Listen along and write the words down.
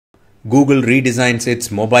Google redesigns its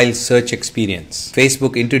mobile search experience.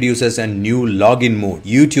 Facebook introduces a new login mode.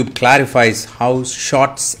 YouTube clarifies how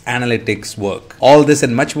Shorts analytics work. All this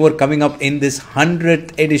and much more coming up in this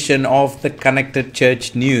 100th edition of the Connected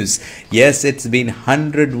Church News. Yes, it's been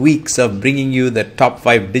 100 weeks of bringing you the top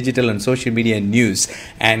 5 digital and social media news,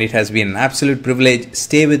 and it has been an absolute privilege.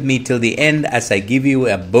 Stay with me till the end as I give you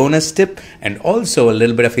a bonus tip and also a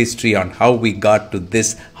little bit of history on how we got to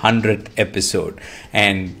this 100th episode.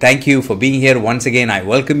 And thank you for being here once again. I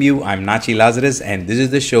welcome you. I'm Nachi Lazarus, and this is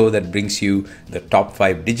the show that brings you the top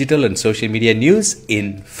 5 digital and social media news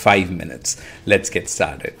in 5 minutes. Let's get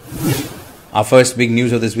started. Our first big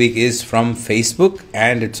news of this week is from Facebook,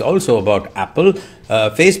 and it's also about Apple.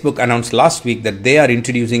 Facebook announced last week that they are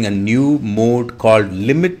introducing a new mode called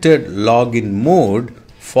limited login mode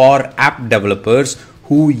for app developers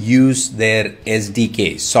who use their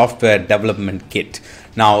SDK, software development kit.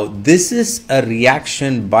 Now, this is a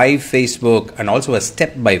reaction by Facebook and also a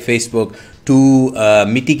step by Facebook to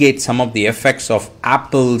mitigate some of the effects of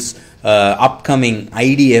Apple's upcoming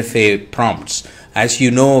IDFA prompts. As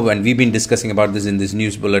you know, and we've been discussing about this in this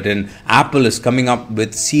news bulletin, Apple is coming up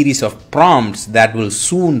with series of prompts that will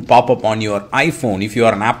soon pop up on your iPhone. If you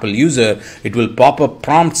are an Apple user, it will pop up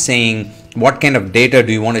prompts saying, what kind of data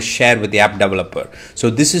do you want to share with the app developer? So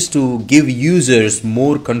this is to give users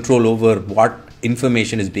more control over what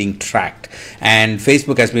information is being tracked. And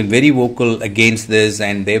Facebook has been very vocal against this,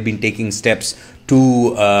 and they've been taking steps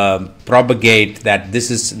to propagate that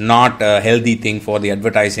this is not a healthy thing for the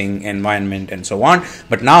advertising environment and so on.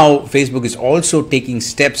 But now Facebook is also taking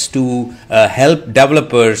steps to help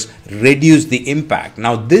developers reduce the impact.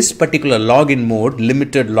 Now, this particular login mode,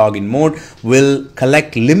 limited login mode, will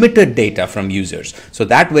collect limited data from users. So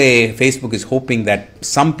that way, Facebook is hoping that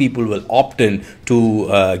some people will opt in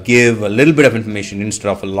to give a little bit of information instead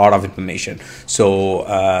of a lot of information. So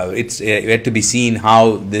it's yet to be seen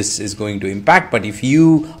how this is going to impact. But if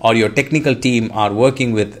you or your technical team are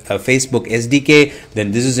working with a Facebook SDK,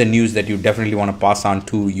 then this is a news that you definitely want to pass on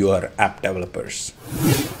to your app developers.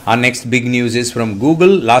 Our next big news is from Google.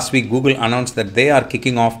 Last week, Google announced that they are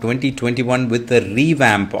kicking off 2021 with a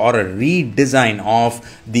revamp or a redesign of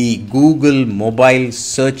the Google mobile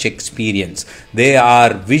search experience. They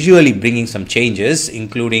are visually bringing some changes,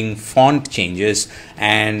 including font changes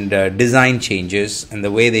and design changes, and the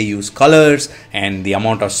way they use colors and the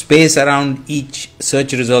amount of space around each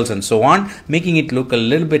search results and so on, making it look a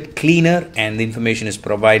little bit cleaner, and the information is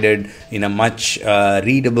provided in a much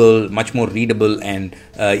more readable and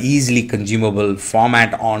easily consumable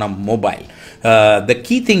format on a mobile. The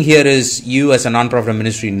key thing here is you as a non-profit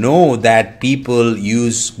ministry know that people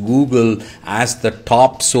use Google as the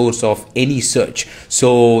top source of any search.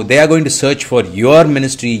 So they are going to search for your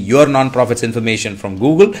ministry, your non-profit's information from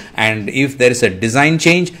Google, and if there is a design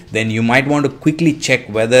change, then you might want to quickly check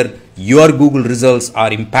whether your Google results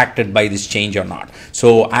are impacted by this change or not.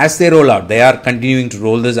 So as they roll out, they are continuing to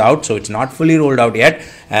roll this out, so it's not fully rolled out yet,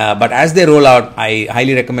 but as they roll out, I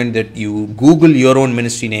highly recommend that you Google your own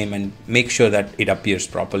ministry name and make sure that it appears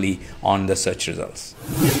properly on the search results.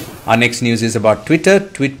 Our next news is about Twitter.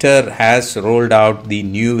 Twitter has rolled out the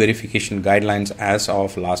new verification guidelines as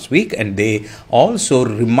of last week, and they also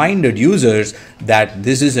reminded users that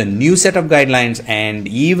this is a new set of guidelines, and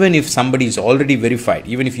even if somebody is already verified,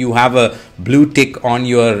 even if you have a blue tick on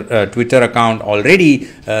your Twitter account already,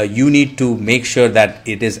 you need to make sure that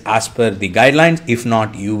it is as per the guidelines. If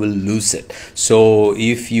not, you will lose it. So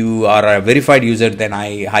if you are a verified user, then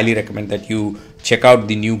I highly recommend that you check out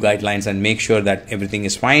the new guidelines and make sure that everything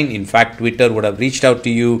is fine. In fact, Twitter would have reached out to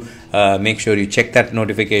you. Make sure you check that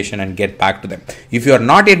notification and get back to them. If you are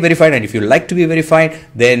not yet verified and if you like to be verified,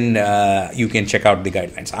 then you can check out the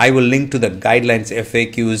guidelines. I will link to the guidelines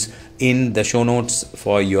FAQs in the show notes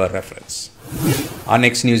for your reference. Our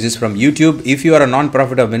next news is from YouTube. If you are a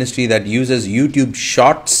non-profit or ministry that uses YouTube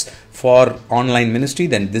Shorts for online ministry,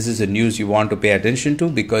 then this is a news you want to pay attention to,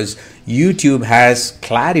 because YouTube has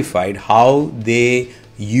clarified how they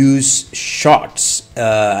use Shorts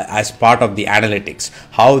as part of the analytics,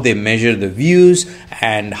 how they measure the views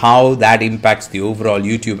and how that impacts the overall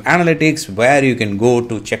YouTube analytics, where you can go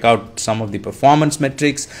to check out some of the performance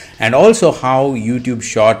metrics, and also how YouTube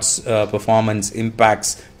Shorts performance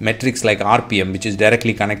impacts metrics like RPM, which is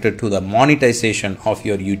directly connected to the monetization of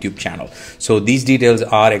your YouTube channel. So these details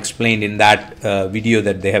are explained in that video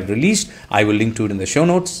that they have released. I will link to it in the show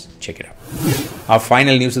notes. Check it out. Our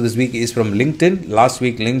final news of this week is from LinkedIn. Last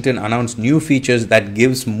week, LinkedIn announced new features that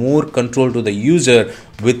gives more control to the user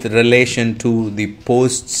with relation to the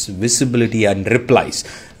post's visibility and replies.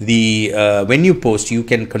 when you post, you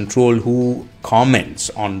can control who comments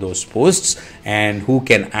on those posts and who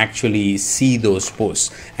can actually see those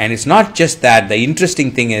posts. And it's not just that. The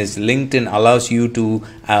interesting thing is LinkedIn allows you to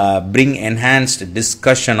bring enhanced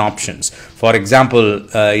discussion options. For example,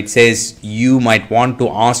 it says you might want to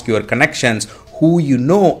ask your connections who you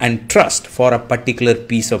know and trust for a particular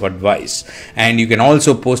piece of advice, and you can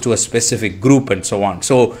also post to a specific group and so on.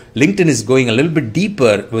 So LinkedIn is going a little bit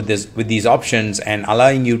deeper with these options and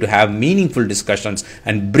allowing you to have meaningful discussions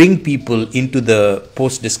and bring people into the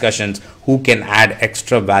post discussions who can add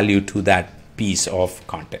extra value to that piece of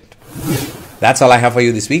content. That's all I have for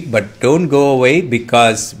you this week, but don't go away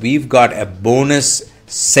because we've got a bonus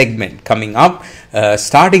segment coming up.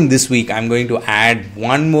 Starting this week, I'm going to add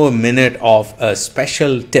 1 more minute of a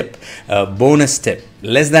special tip, a bonus tip,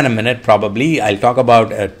 less than a minute probably. I'll talk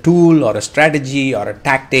about a tool or a strategy or a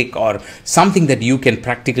tactic or something that you can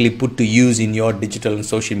practically put to use in your digital and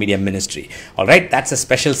social media ministry. All right, that's a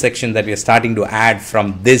special section that we are starting to add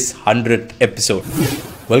from this 100th episode.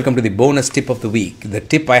 Welcome to the bonus tip of the week. The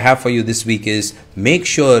tip I have for you this week is make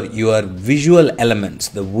sure your visual elements,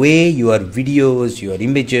 the way your videos, your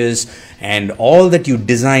images, and all that you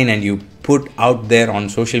design and you put out there on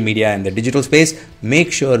social media and the digital space,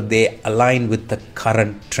 make sure they align with the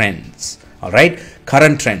current trends. All right,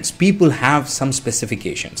 current trends. People have some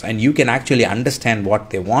specifications, and you can actually understand what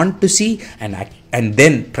they want to see and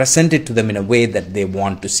then present it to them in a way that they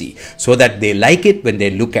want to see, so that they like it when they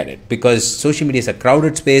look at it. Because social media is a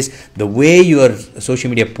crowded space, the way your social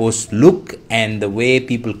media posts look and the way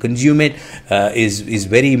people consume it is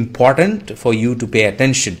very important for you to pay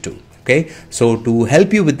attention to. Okay, so to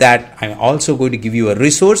help you with that, I'm also going to give you a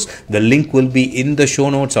resource. The link will be in the show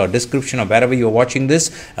notes or description or wherever you're watching this.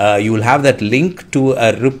 You will have that link to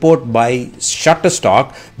a report by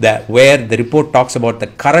Shutterstock where the report talks about the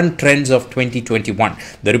current trends of 2021.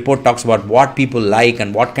 The report talks about what people like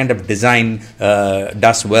and what kind of design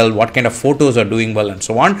does well, what kind of photos are doing well, and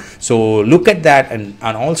so on. So look at that and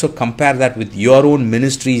also compare that with your own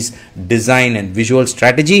ministry's design and visual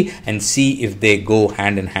strategy and see if they go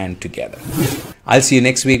hand in hand together. I'll see you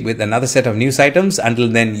next week with another set of news items. Until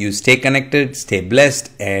then, you stay connected, stay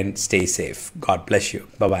blessed, and stay safe. God bless you.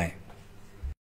 Bye-bye.